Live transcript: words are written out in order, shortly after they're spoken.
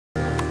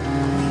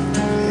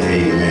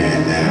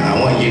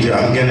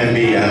I'm going to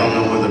be, I don't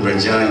know whether Brother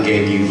John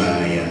gave you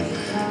my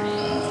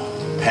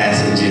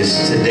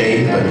passages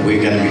today, but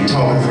we're going to be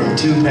talking from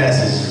two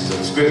passages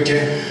of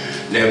Scripture.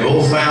 They're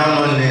both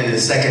found in the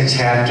second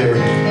chapter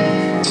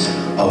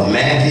of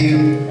Matthew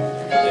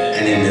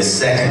and in the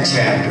second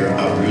chapter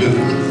of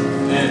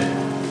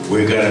Luke.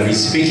 We're going to be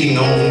speaking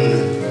on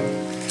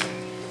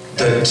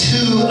the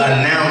two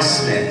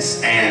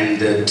announcements and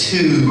the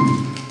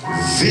two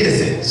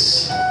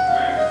visits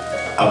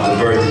of the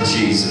birth of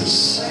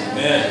Jesus.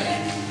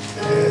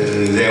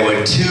 There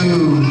were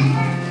two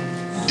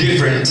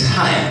different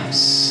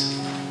types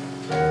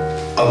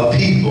of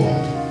people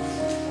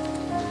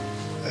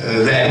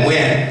that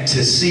went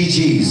to see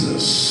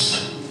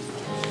Jesus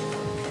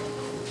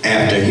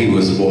after he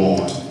was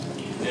born.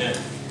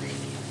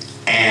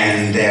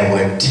 And there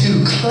were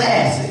two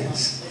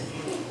classes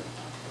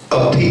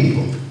of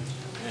people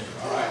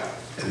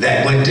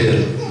that went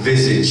to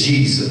visit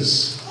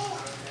Jesus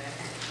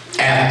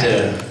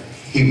after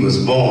he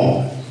was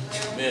born.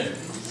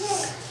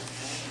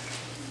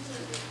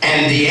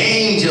 And the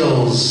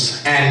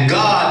angels and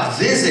God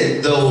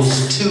visit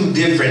those two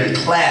different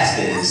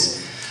classes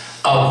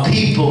of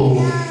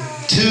people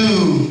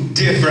two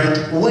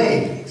different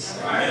ways.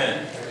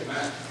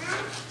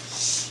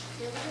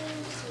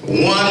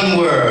 One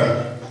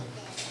were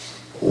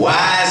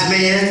wise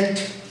men,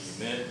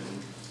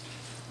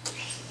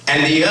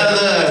 and the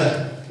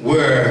other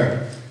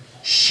were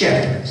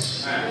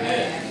shepherds.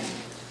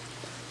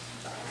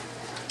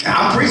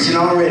 I'm preaching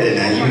already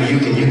now. You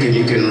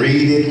can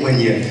read it when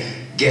you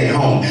get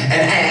home.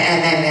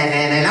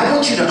 And I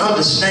want you to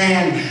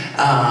understand,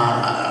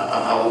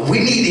 we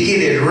need to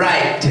get it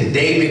right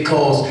today,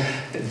 because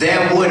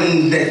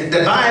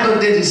the Bible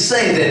didn't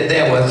say that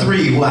there were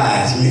three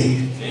wise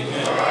men.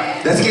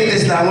 Let's get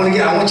this now. I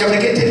want y'all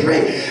to get this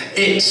right.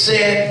 It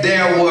said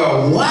there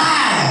were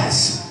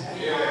wise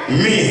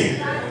men.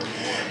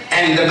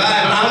 And the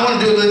Bible, I want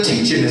to do a little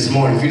teaching this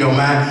morning, if you don't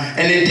mind.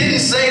 And it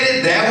didn't say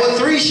that there were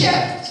three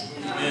shepherds.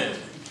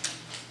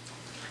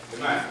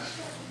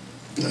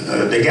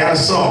 They got a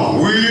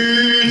song,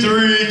 "We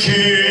Three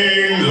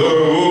Kings."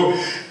 Oh,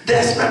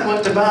 that's not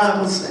what the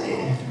Bible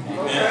said.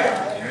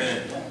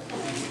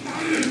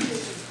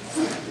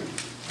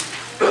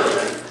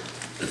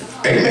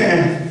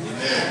 Amen.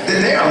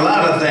 There are a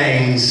lot of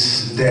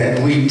things that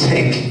we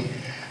take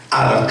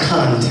out of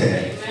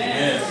context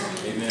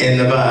in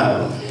the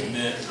Bible.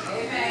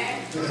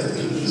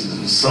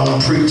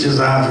 Some preachers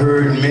I've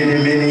heard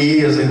many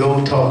years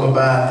ago talk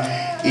about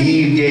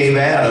Eve gave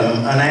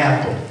Adam an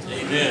apple.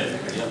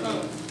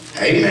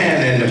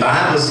 Amen. And the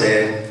Bible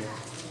said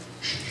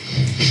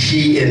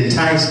she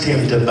enticed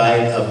him to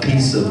bite a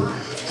piece of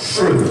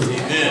fruit.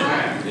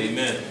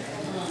 Amen.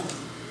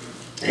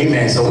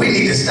 Amen. So we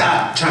need to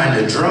stop trying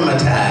to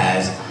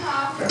dramatize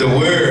the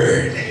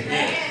word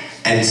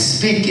and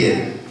speak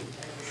it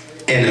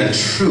in a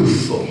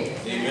truthful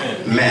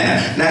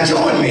manner. Now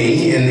join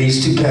me in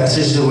these two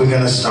passages. We're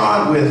going to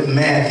start with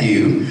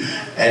Matthew,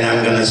 and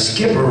I'm going to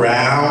skip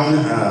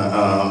around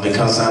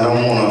because I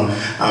don't want to,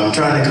 I'm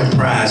trying to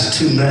comprise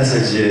two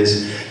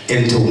messages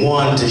into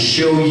one to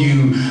show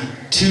you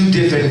two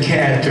different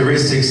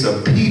characteristics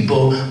of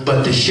people,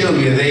 but to show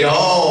you they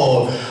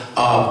all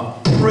are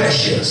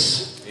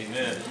precious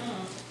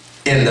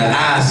in the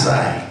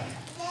eyesight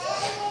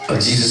of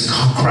Jesus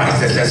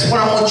Christ. That's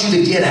what I want you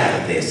to get out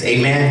of this.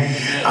 Amen.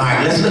 All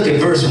right, let's look at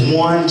verse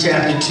 1,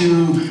 chapter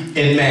 2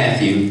 in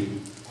Matthew.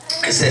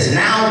 It says,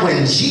 "Now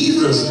when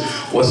Jesus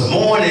was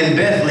born in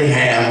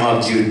Bethlehem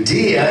of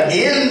Judea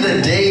in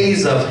the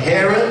days of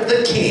Herod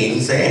the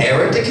king," say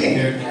Herod the king.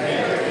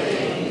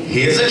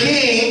 Here's a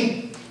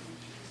king,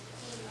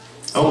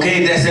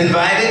 okay, that's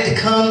invited to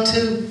come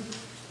to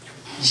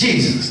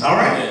Jesus. All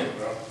right.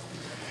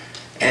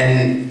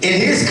 And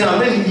in his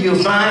coming, you'll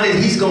find that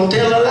he's going to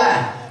tell a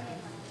lie.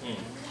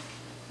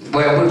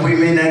 Well, we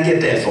may not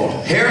get that far.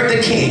 Herod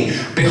the king,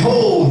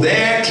 behold,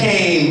 there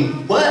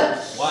came, what?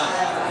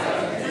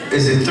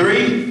 Is it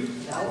three?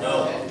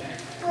 No.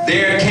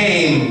 There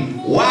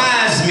came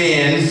wise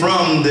men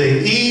from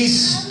the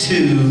east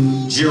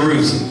to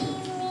Jerusalem.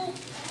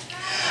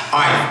 All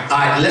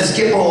right, let's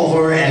skip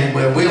over and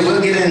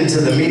we'll get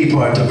into the meaty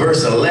part to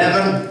verse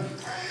 11.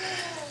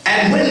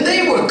 "And when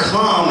they were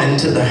come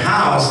into the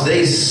house,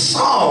 they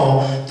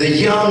saw the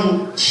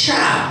young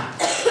child."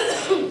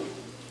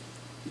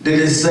 Did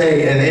it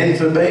say an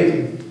infant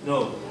baby?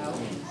 No.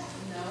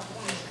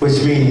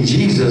 Which means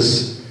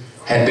Jesus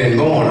had been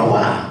born a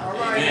while.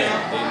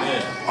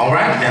 Amen. All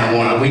right, now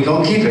we're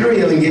going to keep it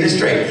real and get it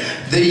straight.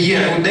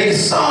 They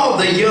saw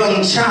the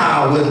young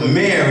child with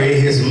Mary,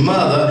 his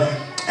mother,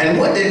 and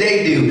what did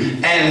they do?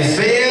 And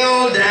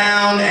fell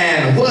down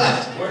and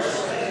what?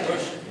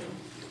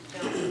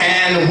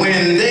 And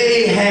when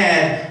they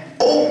had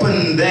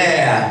opened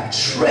their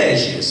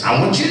treasures, I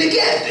want you to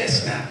get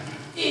this now.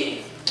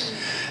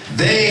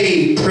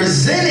 They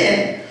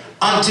presented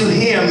unto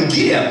him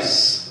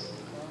gifts,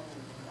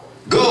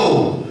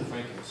 gold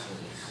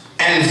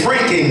and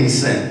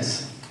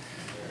frankincense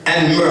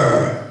and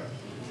myrrh.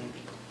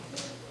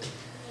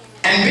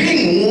 And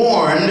being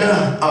warned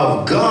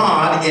of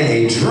God in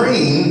a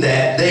dream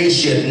that they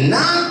should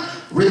not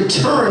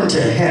return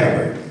to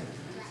Herod,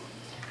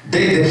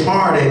 they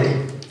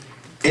departed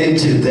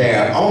into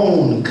their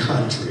own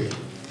country.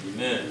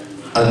 Amen.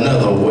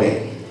 Another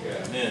way.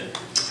 Amen.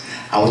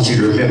 I want you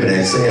to remember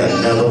that. Say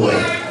another way.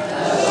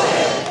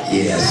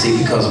 Yeah, see,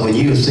 because when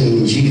you've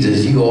seen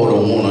Jesus, you ought to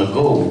want to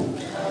go.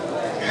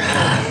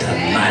 The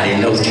mighty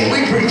knows. Can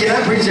I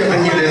preach up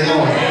in here this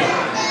morning?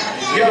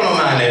 Y'all don't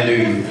mind that, do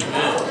you?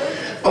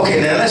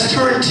 Okay, now let's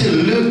turn to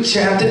Luke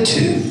chapter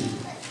 2,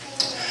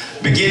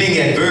 beginning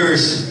at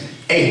verse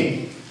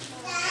 8.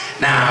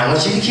 Now, I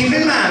want you to keep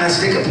in mind, I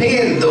stick a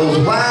pin, those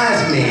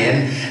wise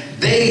men,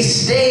 they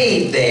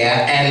stayed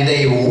there and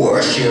they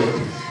worshiped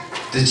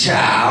the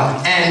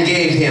child and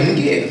gave him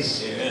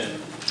gifts. Amen.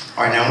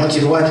 All right, now I want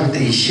you to watch what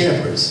these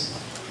shepherds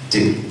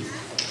do.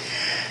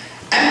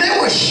 And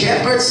there were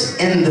shepherds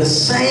in the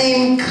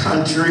same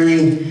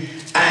country,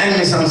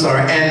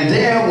 and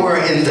there were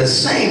in the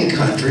same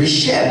country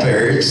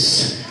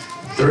shepherds,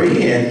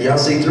 3, and y'all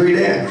see 3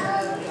 there?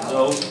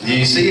 No. Do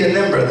you see a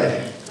number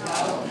there?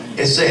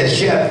 It says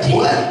shepherds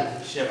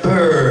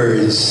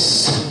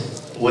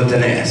with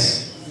an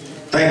S.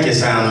 Thank you,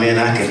 sound man.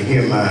 I can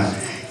hear my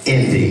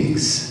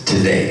endings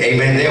today.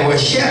 Amen. There were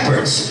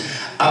shepherds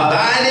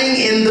abiding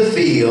in the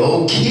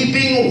field,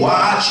 keeping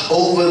watch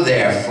over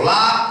their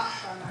flock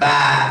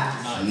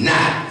by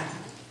night.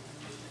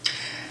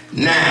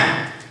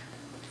 Now,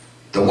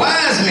 the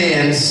wise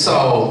men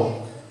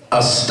saw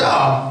a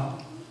star,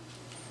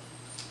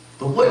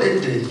 but what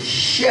did the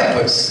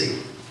shepherds see?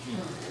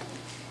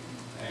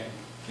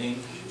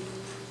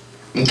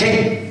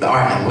 Okay, all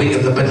right.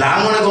 But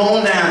I want to go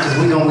on down because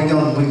we're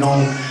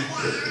going.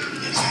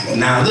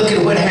 Now look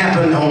at what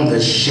happened on the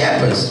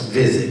shepherd's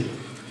visit.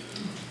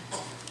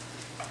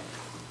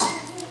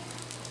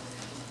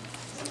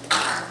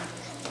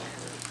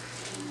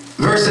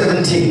 Verse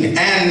 17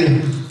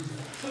 and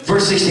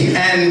verse 16.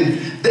 And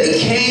they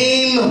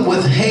came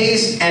with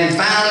haste and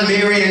found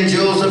Mary and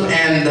Joseph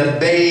and the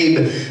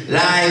babe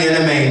lying in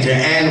a manger.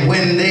 And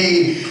when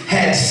they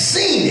had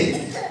seen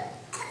it,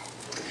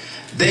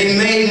 they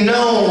made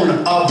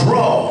known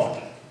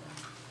abroad.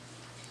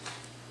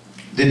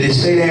 Did they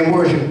stay there and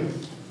worship?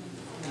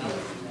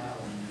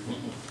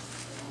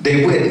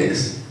 They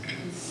witnessed.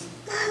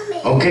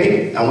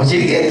 Okay, I want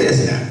you to get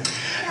this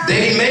now.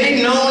 They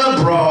made known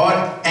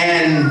abroad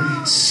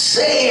and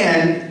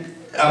saying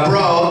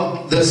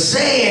abroad the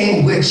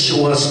saying which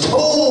was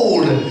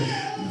told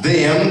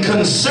them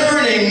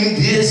concerning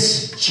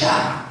this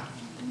child.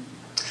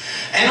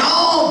 And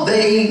all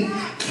they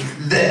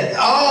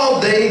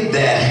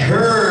that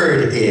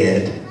heard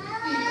it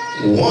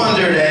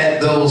wondered at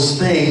those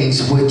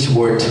things which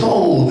were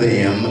told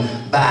them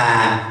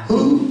by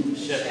who?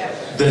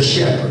 Shepherds. The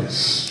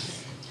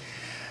shepherds.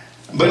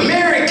 But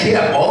Mary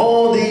kept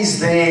all these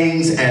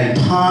things and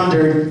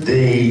pondered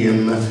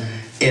them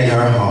in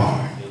her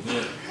heart.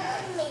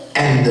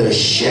 And the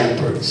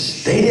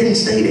shepherds, they didn't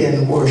stay there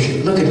and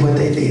worship. Look at what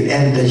they did.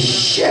 And the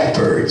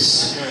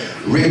shepherds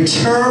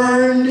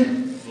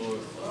returned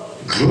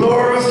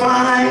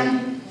glorifying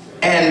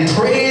and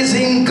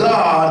praising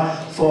God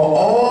for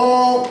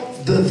all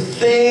the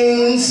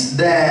things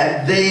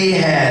that they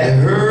had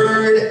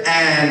heard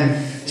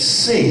and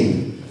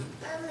seen,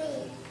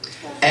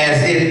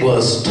 as it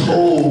was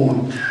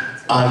told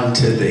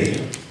unto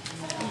them.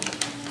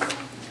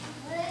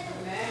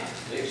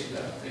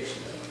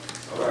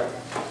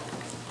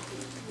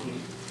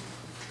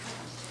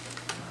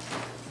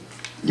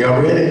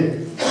 Y'all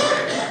ready?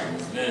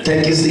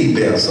 Take your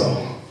seatbelts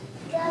off.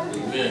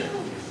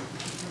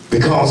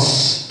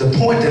 Because the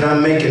point that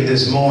I'm making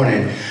this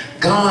morning,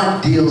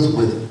 God deals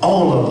with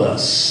all of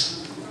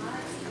us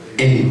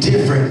in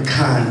different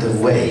kind of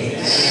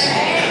ways.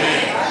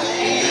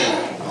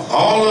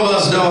 All of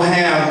us don't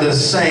have the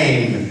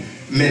same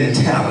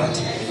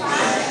mentality.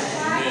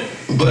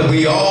 But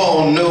we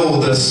all know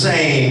the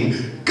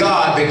same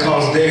God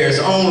because there's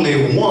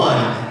only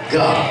one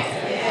God.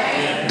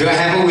 Do I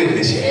have a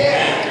witness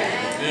here?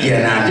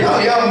 Yeah, now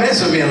y'all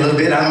mess with me a little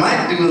bit. I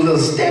might do a little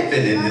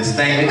stepping in this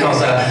thing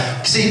because,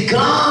 see,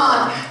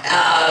 God,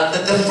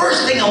 the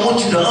first thing I want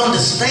you to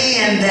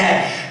understand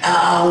that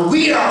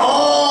we are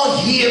all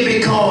here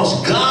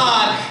because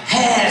God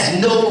has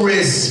no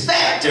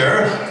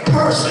respecter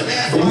person.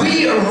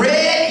 We are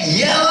red,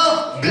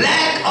 yellow,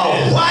 black, or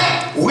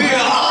white. We're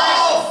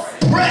all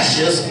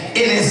precious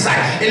in His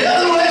sight. In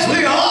other words,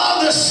 we're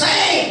all the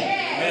same.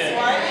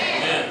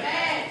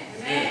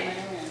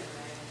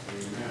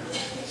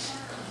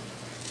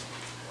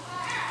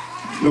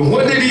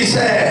 What did He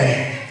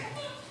say?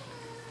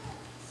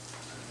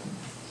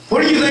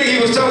 What do you think He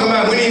was talking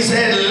about when He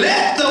said,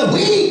 let